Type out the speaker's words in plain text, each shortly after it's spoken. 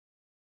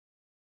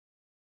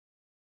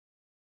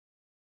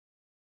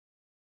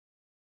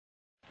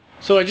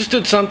So I just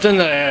did something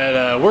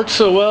that worked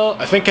so well,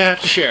 I think I have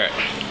to share it.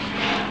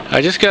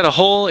 I just got a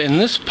hole in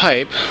this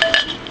pipe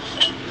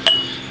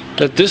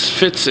that this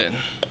fits in.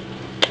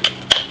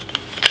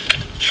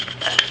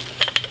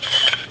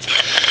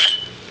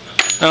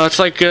 Now it's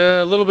like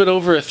a little bit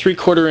over a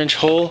 3/4 inch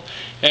hole,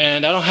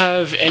 and I don't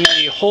have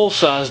any hole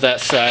saws that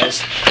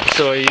size,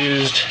 so I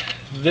used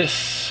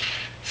this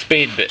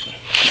spade bit.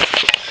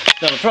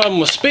 Now the problem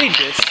with spade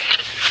bits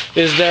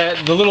is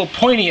that the little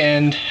pointy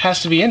end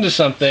has to be into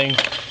something,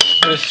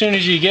 but as soon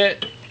as you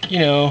get, you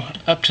know,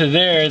 up to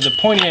there, the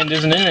pointy end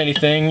isn't in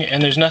anything,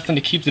 and there's nothing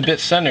to keep the bit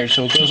centered,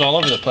 so it goes all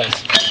over the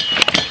place.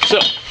 So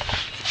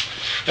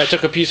I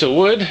took a piece of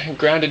wood and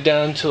ground it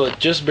down until it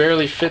just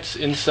barely fits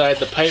inside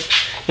the pipe,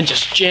 and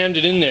just jammed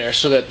it in there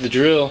so that the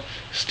drill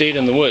stayed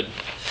in the wood.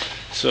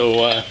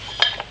 So I'm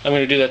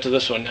going to do that to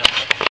this one now.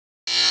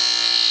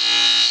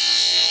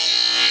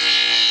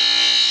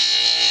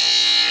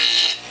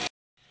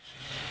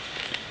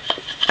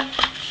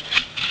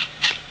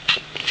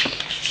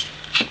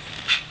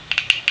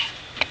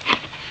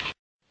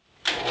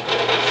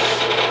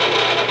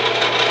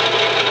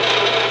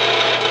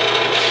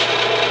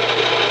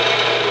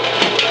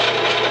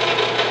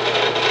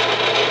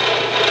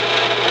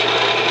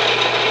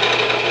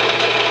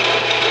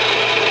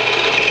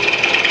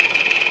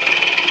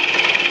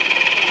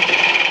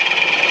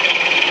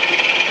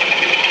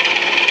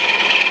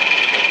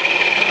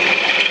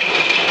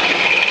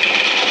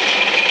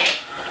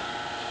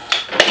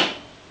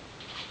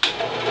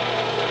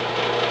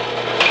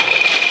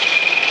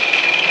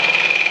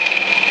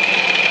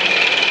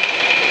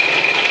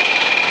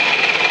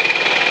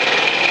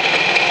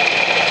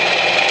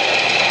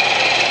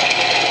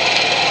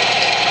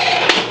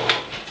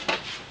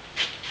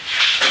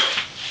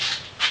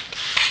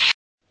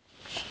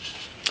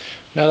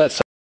 Now that's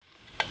so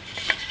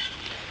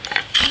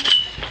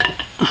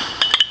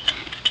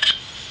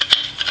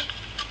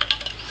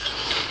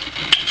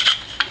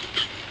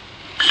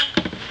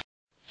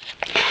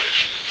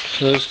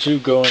those two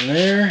go in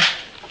there,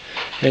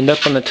 and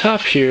up on the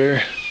top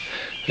here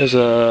is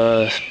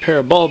a pair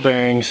of ball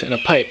bearings and a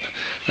pipe.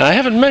 Now I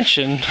haven't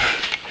mentioned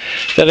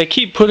that I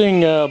keep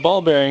putting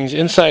ball bearings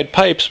inside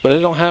pipes, but I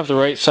don't have the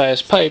right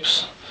size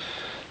pipes,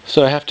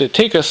 so I have to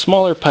take a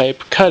smaller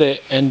pipe, cut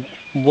it, and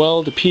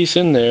weld a piece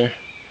in there.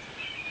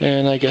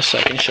 And I guess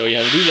I can show you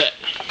how to do that.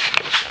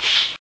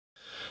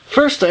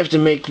 First I have to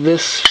make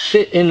this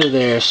fit into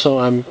there, so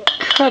I'm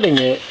cutting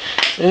it,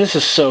 and this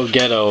is so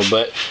ghetto,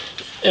 but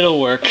it'll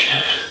work.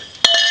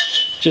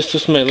 Just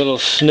with my little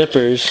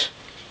snippers,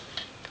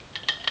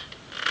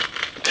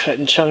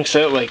 cutting chunks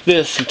out like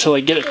this until I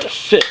get it to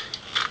fit.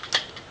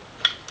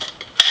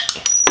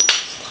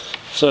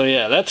 So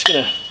yeah, that's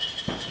gonna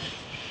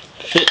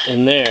fit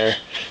in there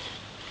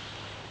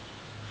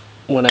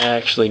when I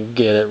actually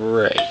get it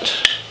right.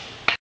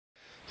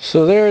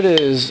 So there it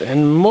is,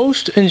 and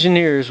most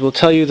engineers will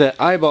tell you that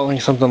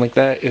eyeballing something like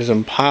that is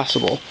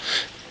impossible.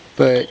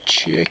 But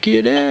check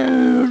it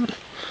out.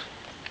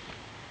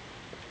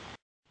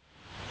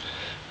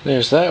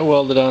 There's that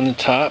welded on the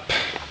top.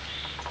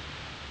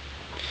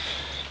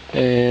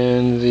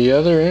 And the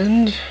other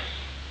end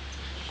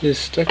is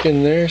stuck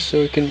in there so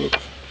it can move.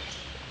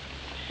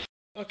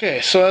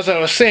 Okay, so as I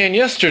was saying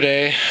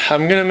yesterday,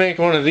 I'm gonna make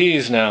one of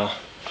these now.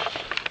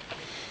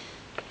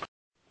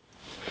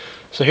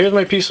 So here's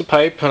my piece of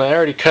pipe, and I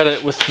already cut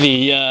it with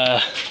the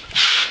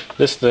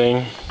this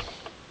thing.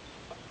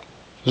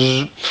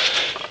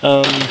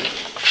 Now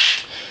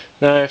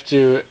I have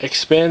to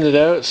expand it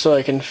out so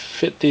I can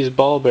fit these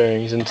ball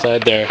bearings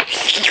inside there.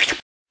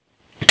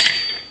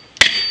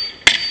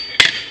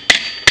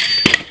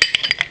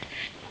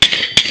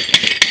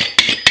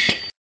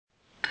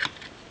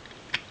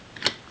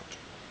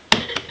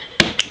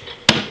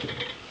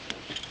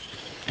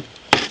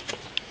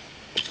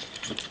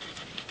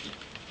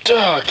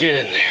 Oh,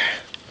 get in there.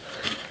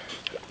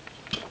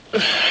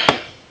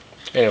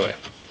 Anyway,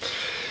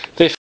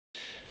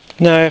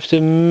 now I have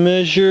to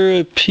measure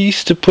a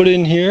piece to put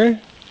in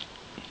here.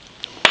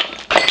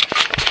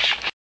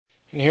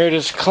 And here it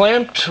is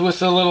clamped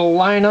with a little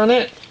line on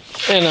it.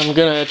 And I'm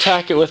going to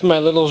attack it with my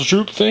little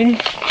zoop thing.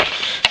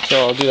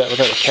 So I'll do that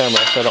without a camera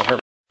so I don't hurt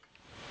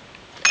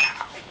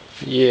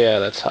myself. Yeah,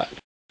 that's hot.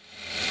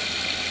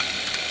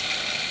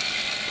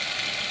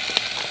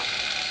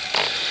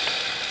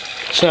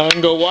 So now I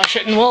can go wash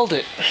it and weld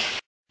it.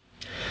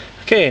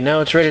 Okay, now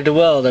it's ready to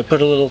weld. I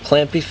put a little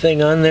clampy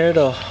thing on there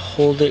to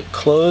hold it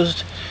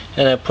closed,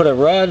 and I put a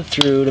rod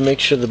through to make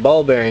sure the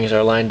ball bearings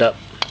are lined up.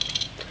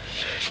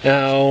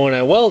 Now when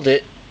I weld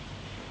it,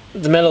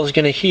 the metal is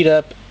going to heat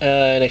up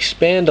and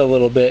expand a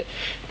little bit,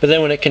 but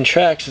then when it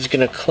contracts it's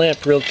going to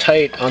clamp real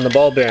tight on the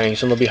ball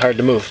bearings and they'll be hard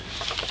to move.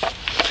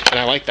 And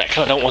I like that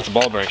because I don't want the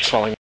ball bearings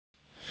falling.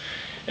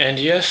 And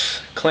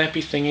yes,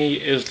 clampy thingy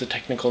is the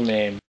technical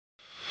name.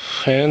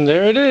 And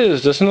there it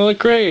is. Doesn't it look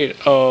great?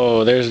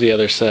 Oh, there's the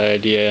other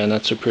side. Yeah,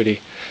 not so pretty.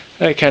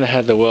 I kind of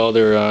had the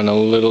welder on a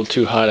little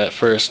too hot at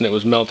first and it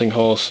was melting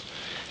holes.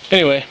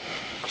 Anyway,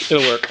 it'll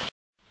work.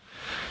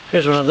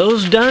 Here's one of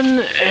those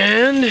done,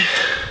 and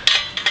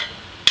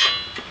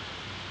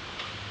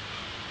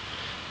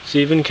It's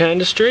even kind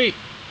of straight.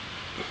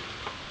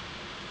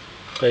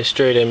 By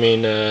straight I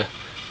mean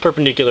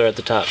perpendicular at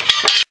the top.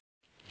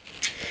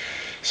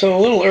 So a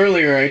little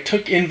earlier I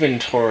took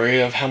inventory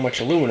of how much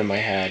aluminum I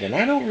had, and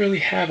I don't really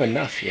have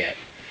enough yet.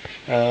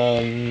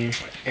 And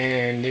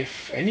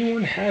if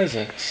anyone has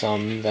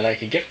some that I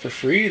could get for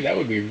free, that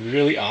would be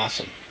really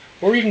awesome.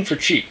 Or even for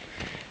cheap.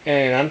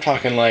 And I'm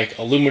talking like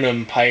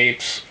aluminum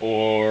pipes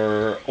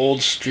or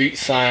old street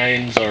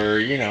signs or,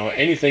 you know,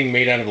 anything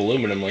made out of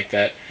aluminum like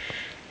that.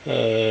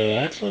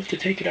 I'd love to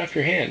take it off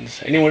your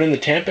hands. Anyone in the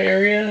Tampa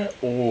area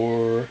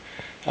or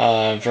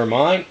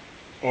Vermont?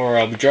 Or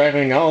I'll be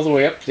driving all the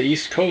way up the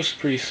East Coast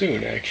pretty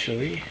soon,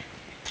 actually.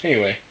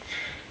 Anyway,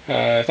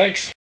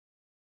 thanks.